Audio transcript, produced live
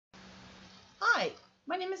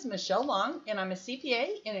My name is Michelle Long, and I'm a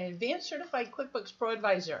CPA and an Advanced Certified QuickBooks Pro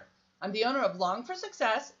Advisor. I'm the owner of Long for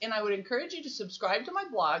Success, and I would encourage you to subscribe to my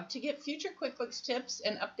blog to get future QuickBooks tips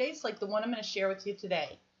and updates like the one I'm going to share with you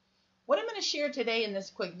today. What I'm going to share today in this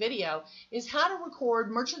quick video is how to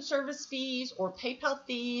record merchant service fees or PayPal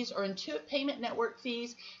fees or Intuit Payment Network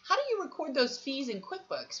fees. How do you record those fees in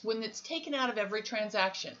QuickBooks when it's taken out of every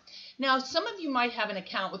transaction? Now, some of you might have an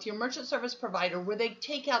account with your merchant service provider where they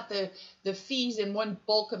take out the fees in one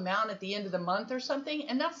bulk amount at the end of the month or something,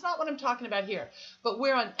 and that's not what I'm talking about here. But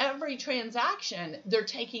where on every transaction, they're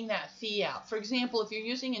taking that fee out. For example, if you're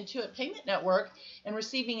using Intuit Payment Network and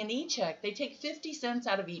receiving an e-check, they take 50 cents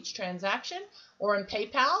out of each transaction, or in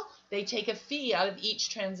PayPal, they take a fee out of each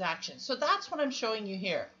transaction. So that's what I'm showing you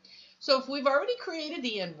here. So if we've already created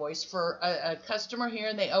the invoice for a customer here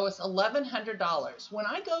and they owe us $1,100, when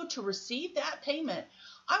I go to receive that payment,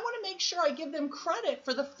 I want to make sure I give them credit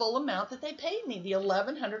for the full amount that they paid me, the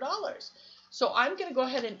 $1,100. So I'm going to go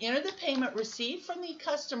ahead and enter the payment received from the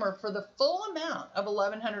customer for the full amount of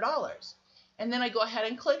 $1,100. And then I go ahead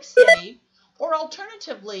and click Save. Or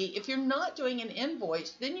alternatively, if you're not doing an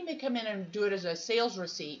invoice, then you may come in and do it as a sales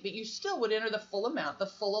receipt, but you still would enter the full amount, the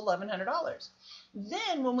full $1,100.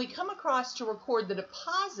 Then when we come across to record the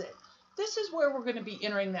deposit, this is where we're going to be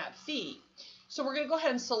entering that fee. So we're going to go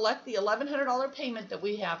ahead and select the $1,100 payment that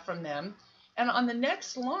we have from them. And on the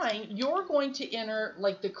next line, you're going to enter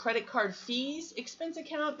like the credit card fees expense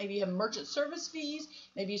account. Maybe you have merchant service fees.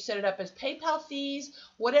 Maybe you set it up as PayPal fees,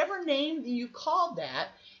 whatever name you called that.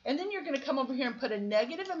 And then you're going to come over here and put a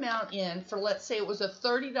negative amount in for, let's say it was a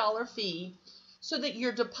 $30 fee, so that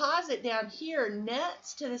your deposit down here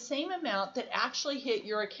nets to the same amount that actually hit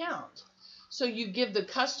your account. So you give the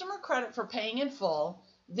customer credit for paying in full.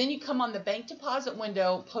 Then you come on the bank deposit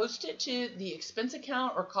window, post it to the expense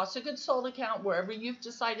account or cost of goods sold account, wherever you've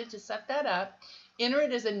decided to set that up, enter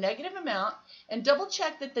it as a negative amount, and double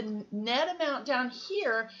check that the net amount down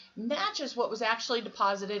here matches what was actually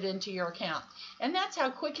deposited into your account. And that's how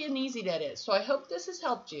quick and easy that is. So I hope this has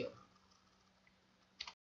helped you.